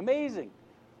something amazing,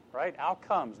 right? Out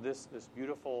comes this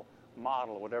beautiful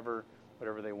model, whatever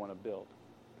they want to build.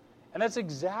 And that's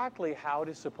exactly how it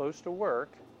is supposed to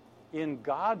work in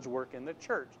God's work in the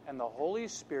church. And the Holy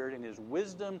Spirit, in His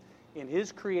wisdom, in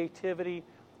His creativity,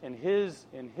 in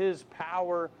His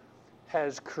power,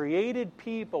 has created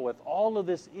people with all of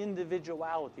this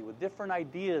individuality, with different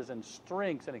ideas and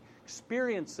strengths and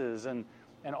experiences and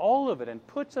all of it, and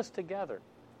puts us together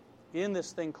in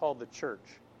this thing called the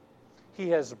church. He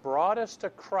has brought us to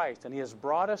Christ, and He has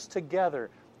brought us together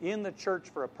in the church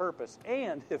for a purpose.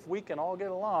 And if we can all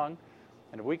get along,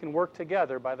 and if we can work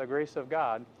together by the grace of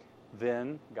God,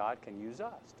 then God can use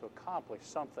us to accomplish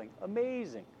something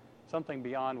amazing, something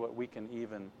beyond what we can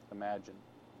even imagine.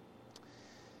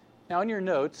 Now, in your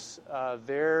notes,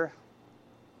 there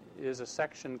is a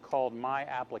section called My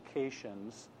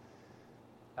Applications.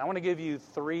 I want to give you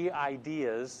 3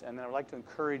 ideas, and then I'd like to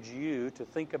encourage you to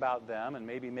think about them and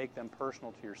maybe make them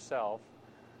personal to yourself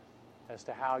as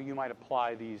to how you might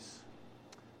apply these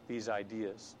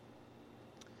ideas.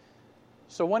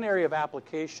 So one area of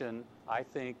application, I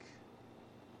think,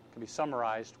 can be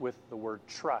summarized with the word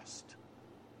trust.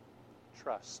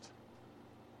 Trust.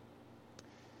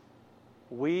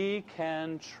 We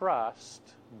can trust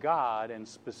God, and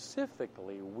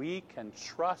specifically, we can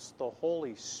trust the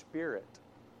Holy Spirit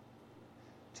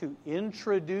to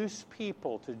introduce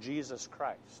people to Jesus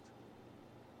Christ.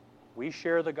 We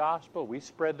share the gospel, we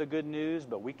spread the good news,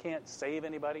 but we can't save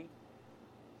anybody.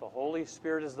 The Holy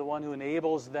Spirit is the one who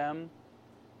enables them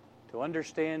to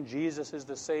understand Jesus is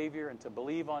the Savior and to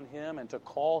believe on Him and to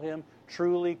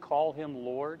truly call Him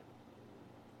Lord.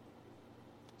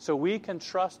 So we can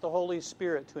trust the Holy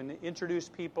Spirit to introduce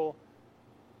people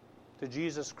to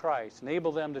Jesus Christ,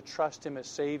 enable them to trust Him as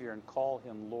Savior and call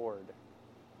Him Lord.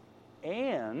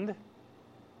 And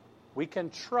we can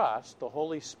trust the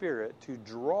Holy Spirit to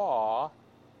draw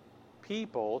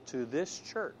people to this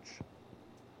church,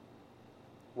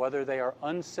 whether they are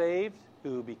unsaved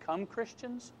who become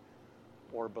Christians,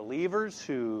 or believers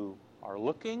who are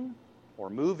looking or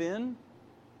move in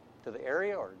to the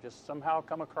area or just somehow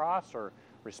come across or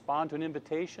respond to an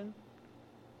invitation.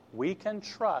 We can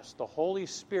trust the Holy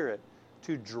Spirit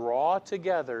to draw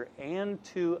together and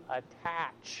to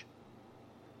attach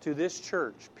to this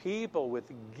church people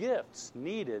with gifts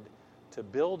needed to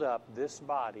build up this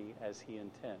body as He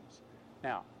intends.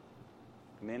 Now,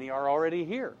 many are already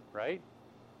here, right?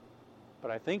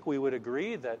 But I think we would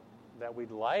agree that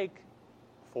we'd like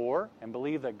for and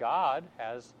believe that God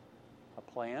has a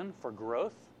plan for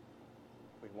growth.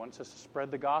 He wants us to spread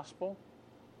the gospel.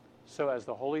 So as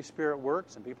the Holy Spirit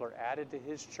works and people are added to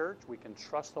His church, we can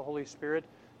trust the Holy Spirit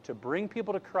to bring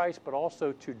people to Christ, but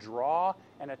also to draw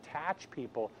and attach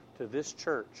people to this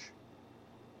church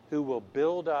who will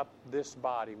build up this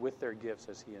body with their gifts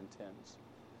as He intends.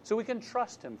 So we can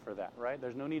trust Him for that, right?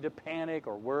 There's no need to panic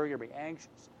or worry or be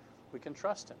anxious. We can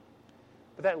trust Him.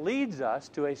 But that leads us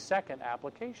to a second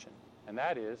application, and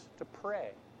that is to pray.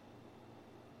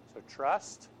 So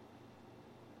trust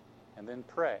and then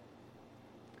pray.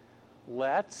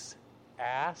 Let's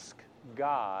ask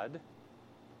God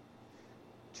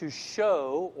to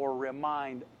show or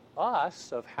remind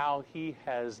us of how He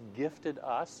has gifted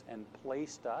us and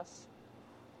placed us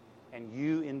and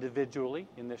you individually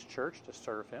in this church to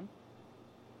serve Him.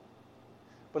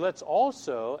 But let's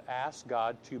also ask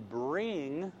God to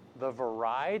bring the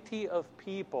variety of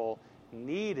people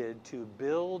needed to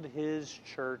build His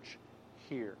church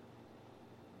here.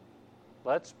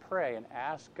 Let's pray and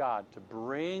ask God to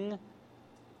bring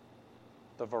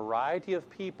the variety of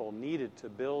people needed to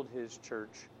build His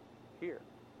church here.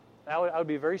 Now, I would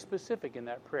be very specific in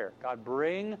that prayer. God,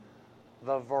 bring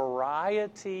the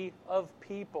variety of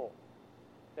people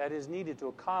that is needed to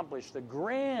accomplish the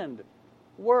grand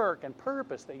work and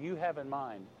purpose that you have in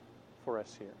mind for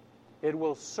us here. It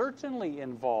will certainly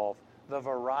involve the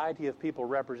variety of people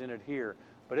represented here,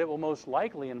 but it will most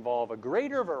likely involve a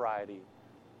greater variety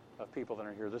of people than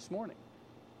are here this morning.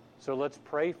 So let's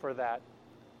pray for that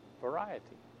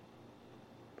variety.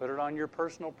 Put it on your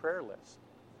personal prayer list.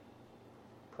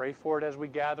 Pray for it as we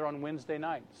gather on Wednesday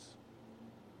nights,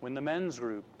 when the men's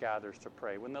group gathers to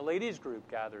pray, when the ladies' group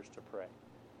gathers to pray,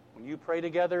 when you pray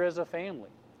together as a family.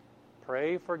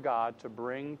 Pray for God to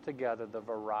bring together the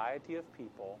variety of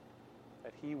people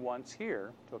that He wants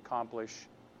here to accomplish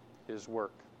His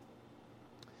work.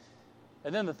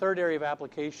 And then the third area of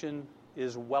application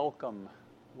is welcome.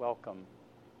 Welcome.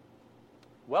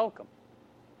 Welcome.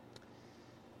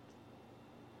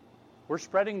 We're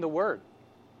spreading the word.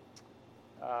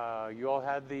 You all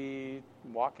had the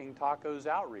Walking Tacos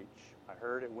outreach. I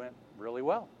heard it went really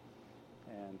well.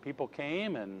 And people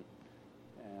came and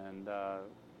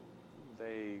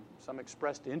some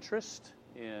expressed interest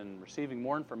in receiving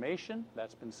more information.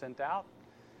 That's been sent out.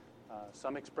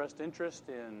 Some expressed interest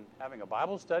in having a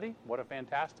Bible study. What a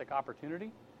fantastic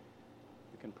opportunity.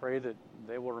 We can pray that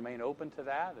they will remain open to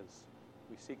that as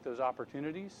we seek those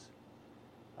opportunities.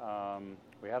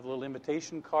 We have little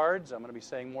invitation cards. I'm going to be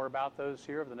saying more about those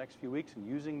here over the next few weeks and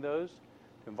using those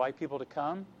to invite people to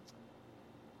come.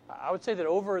 I would say that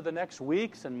over the next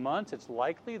weeks and months, it's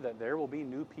likely that there will be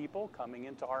new people coming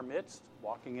into our midst,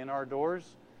 walking in our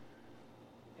doors.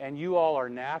 And you all are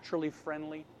naturally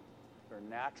friendly, you're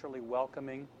naturally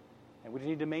welcoming, and we just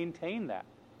need to maintain that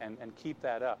and keep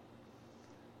that up.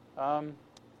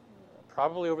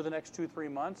 Probably over the next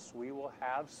 2-3 months, we will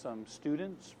have some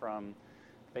students from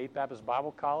Faith Baptist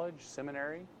Bible College,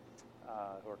 Seminary,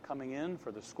 who are coming in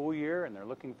for the school year, and they're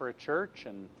looking for a church,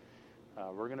 and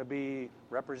we're going to be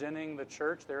representing the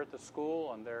church there at the school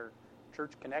on their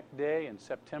Church Connect Day in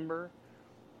September,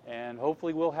 and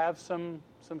hopefully we'll have some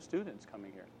students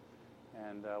coming here.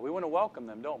 And we want to welcome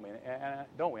them, don't we?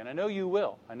 And I know you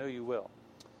will. I know you will.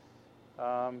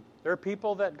 There are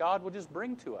people that God will just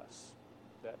bring to us,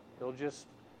 that they'll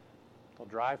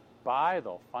drive by,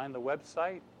 they'll find the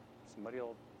website, somebody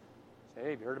will say,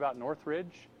 hey, have you heard about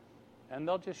Northridge? And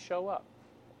they'll just show up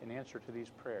in answer to these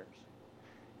prayers.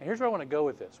 And here's where I want to go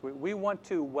with this. We want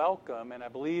to welcome, and I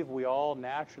believe we all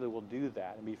naturally will do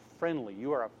that, and be friendly.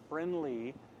 You are a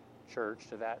friendly church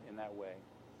to that in that way.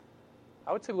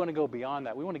 I would say we want to go beyond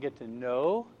that. We want to get to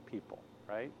know people,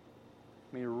 right?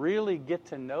 I mean, really get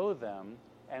to know them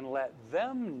and let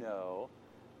them know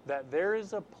that there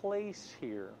is a place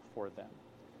here for them.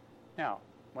 Now,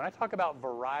 when I talk about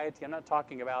variety, I'm not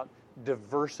talking about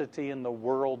diversity in the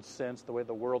world sense, the way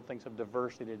the world thinks of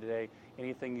diversity today.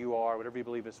 Anything you are, whatever you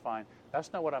believe is fine.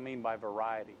 That's not what I mean by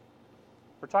variety.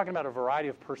 We're talking about a variety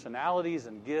of personalities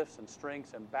and gifts and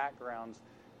strengths and backgrounds.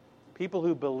 People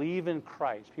who believe in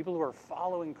Christ, people who are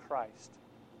following Christ,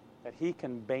 that He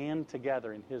can band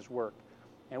together in His work.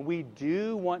 And we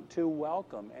do want to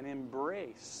welcome and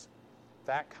embrace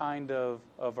that kind of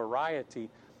variety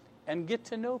and get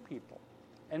to know people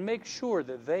and make sure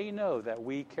that they know that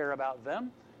we care about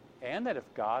them and that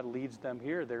if God leads them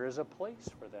here, there is a place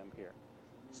for them here.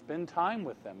 Spend time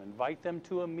with them. Invite them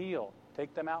to a meal.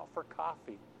 Take them out for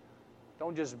coffee.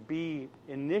 Don't just be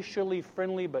initially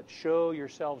friendly, but show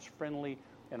yourselves friendly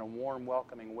in a warm,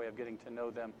 welcoming way of getting to know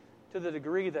them to the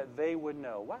degree that they would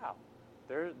know, wow,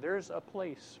 there's a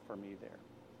place for me there.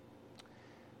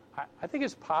 I think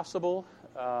it's possible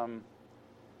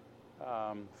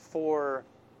for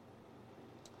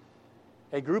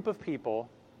a group of people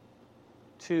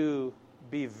to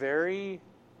be very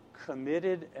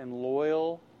committed and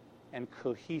loyal and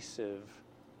cohesive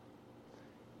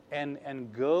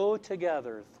and go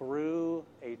together through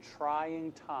a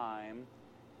trying time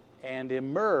and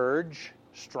emerge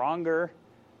stronger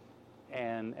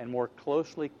and more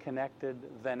closely connected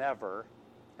than ever.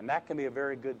 And that can be a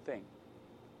very good thing.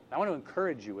 I want to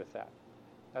encourage you with that.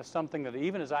 That's something that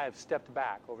even as I have stepped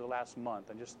back over the last month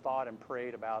and just thought and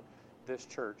prayed about this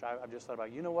church, I've just thought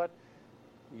about, you know what?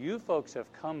 You folks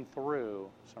have come through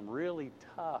some really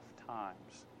tough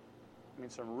times. I mean,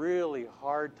 some really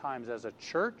hard times as a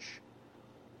church,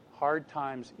 hard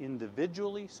times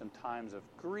individually, some times of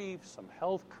grief, some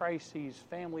health crises,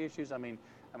 family issues. I mean,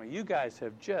 I mean, you guys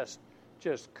have just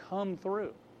come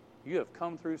through. You have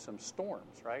come through some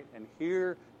storms, right? And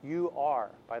here you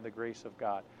are by the grace of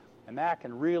God. And that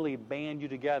can really band you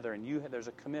together, and there's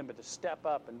a commitment to step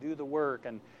up and do the work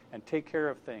and take care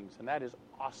of things. And that is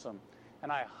awesome.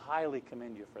 And I highly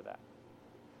commend you for that.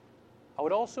 I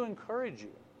would also encourage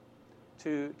you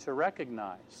to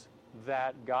recognize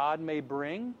that God may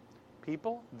bring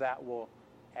people that will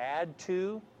add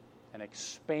to and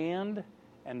expand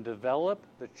and develop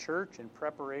the church in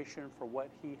preparation for what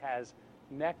He has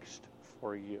next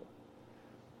for you.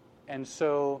 And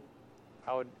so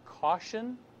I would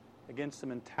caution against the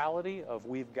mentality of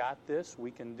we've got this,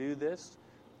 we can do this.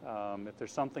 If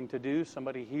there's something to do,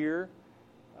 somebody here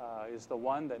is the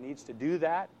one that needs to do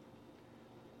that.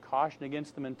 Caution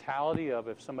against the mentality of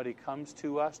if somebody comes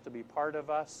to us to be part of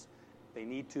us, they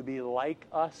need to be like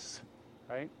us,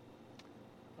 right?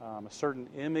 A certain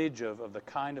image of the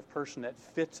kind of person that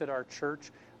fits at our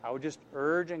church. I would just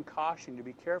urge and caution you to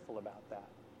be careful about that,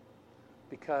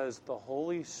 because the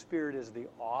Holy Spirit is the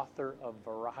author of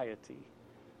variety.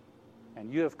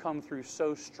 And you have come through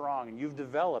so strong, and you've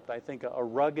developed, I think, a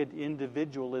rugged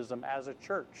individualism as a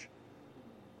church.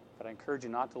 But I encourage you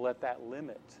not to let that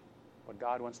limit what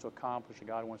God wants to accomplish and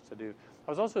God wants to do.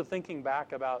 I was also thinking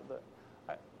back about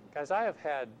guys,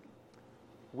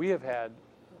 we have had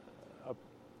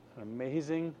an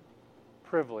amazing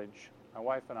privilege, my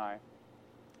wife and I,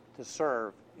 to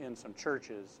serve in some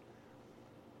churches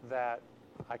that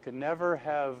I could never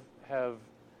have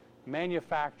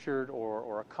manufactured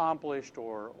or accomplished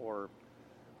or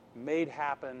made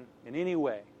happen in any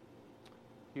way,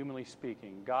 humanly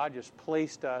speaking. God just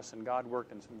placed us, and God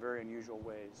worked in some very unusual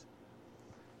ways.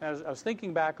 And I was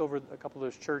thinking back over a couple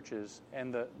of those churches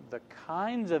and the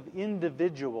kinds of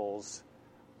individuals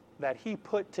that He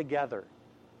put together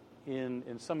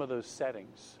in some of those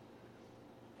settings.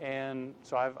 And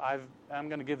so I'm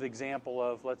going to give the example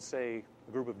of, let's say,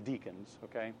 a group of deacons,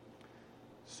 okay?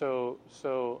 So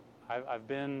I've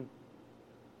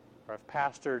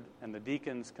pastored, and the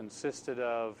deacons consisted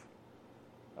of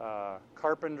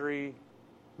carpentry,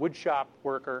 woodshop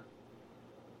worker,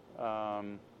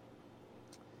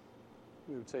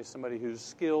 we would say somebody who's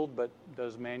skilled but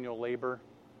does manual labor,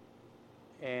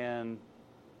 and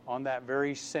in that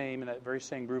very same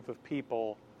group of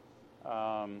people,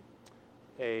 an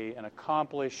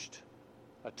accomplished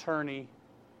attorney,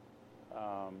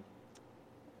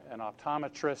 an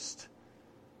optometrist,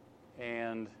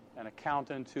 and an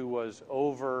accountant who was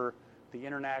over the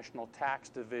international tax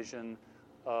division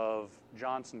of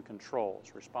Johnson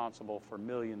Controls, responsible for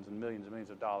millions and millions and millions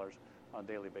of dollars on a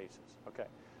daily basis. Okay.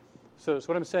 So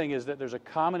what I'm saying is that there's a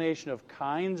combination of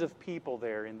kinds of people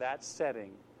there in that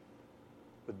setting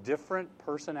with different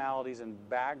personalities and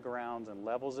backgrounds and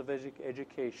levels of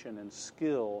education and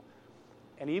skill,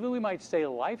 and even we might say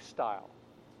lifestyle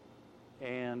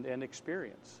and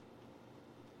experience.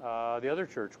 The other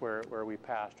church where we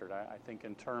pastored, I think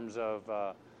in terms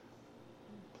of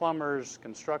plumbers,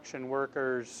 construction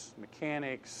workers,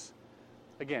 mechanics,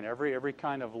 again, every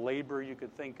kind of labor you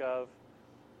could think of,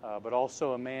 but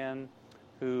also a man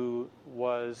who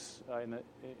was in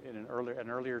an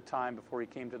earlier time before he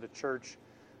came to the church,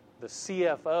 the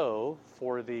CFO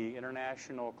for the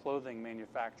international clothing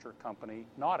manufacturer company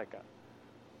Nautica.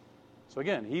 So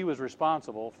again, he was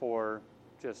responsible for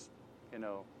just,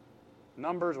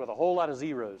 numbers with a whole lot of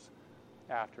zeros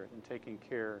after it and taking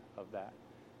care of that.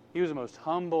 He was the most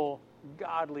humble,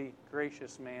 godly,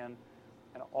 gracious man.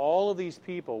 And all of these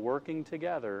people working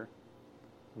together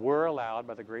were allowed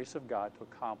by the grace of God to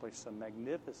accomplish some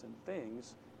magnificent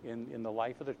things in the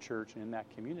life of the church and in that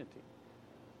community.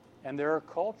 And there are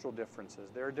cultural differences.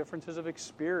 There are differences of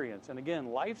experience. And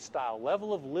again, lifestyle,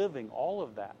 level of living, all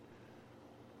of that.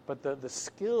 But the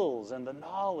skills and the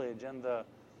knowledge and the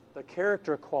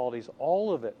character qualities,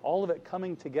 all of it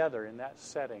coming together in that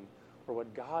setting for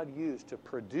what God used to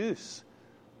produce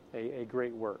a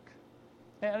great work.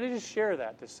 And I just share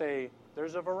that to say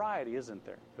there's a variety, isn't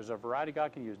there? There's a variety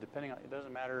God can use depending on, it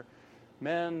doesn't matter,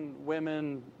 men,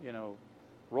 women,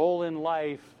 role in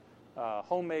life,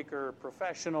 homemaker,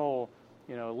 professional,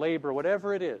 labor,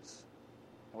 whatever it is,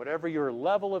 whatever your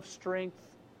level of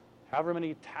strength, however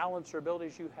many talents or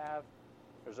abilities you have,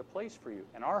 there's a place for you.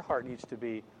 And our heart needs to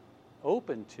be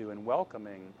open to and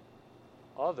welcoming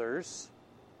others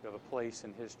who have a place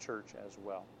in His church as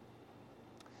well.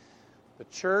 The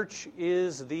church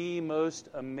is the most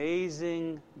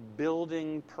amazing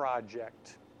building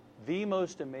project. The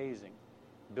most amazing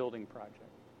building project.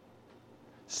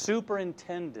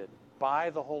 Superintended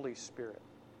by the Holy Spirit.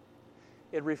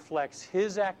 It reflects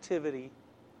His activity,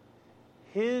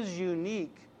 His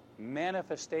unique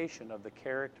manifestation of the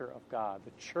character of God.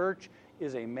 The church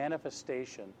is a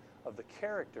manifestation of the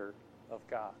character of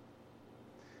God.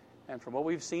 And from what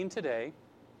we've seen today,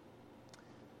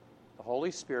 the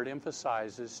Holy Spirit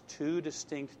emphasizes two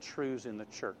distinct truths in the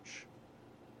church.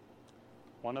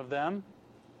 One of them,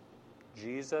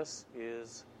 Jesus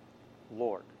is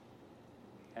Lord.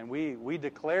 And we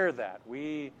declare that.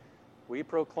 We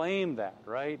proclaim that,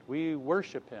 right? We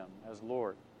worship Him as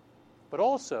Lord. But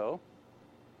also,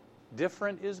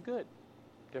 different is good.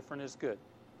 Different is good.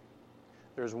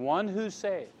 There's one who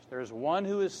saves. There's one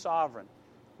who is sovereign.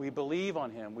 We believe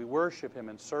on Him. We worship Him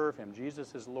and serve Him.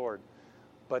 Jesus is Lord.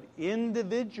 But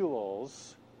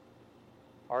individuals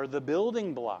are the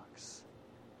building blocks.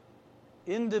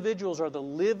 Individuals are the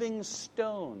living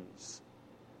stones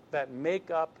that make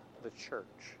up the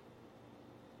church.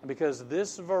 And because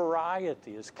this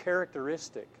variety is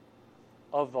characteristic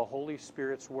of the Holy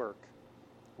Spirit's work,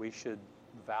 we should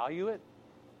value it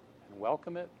and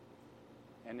welcome it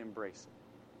and embrace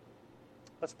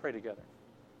it. Let's pray together.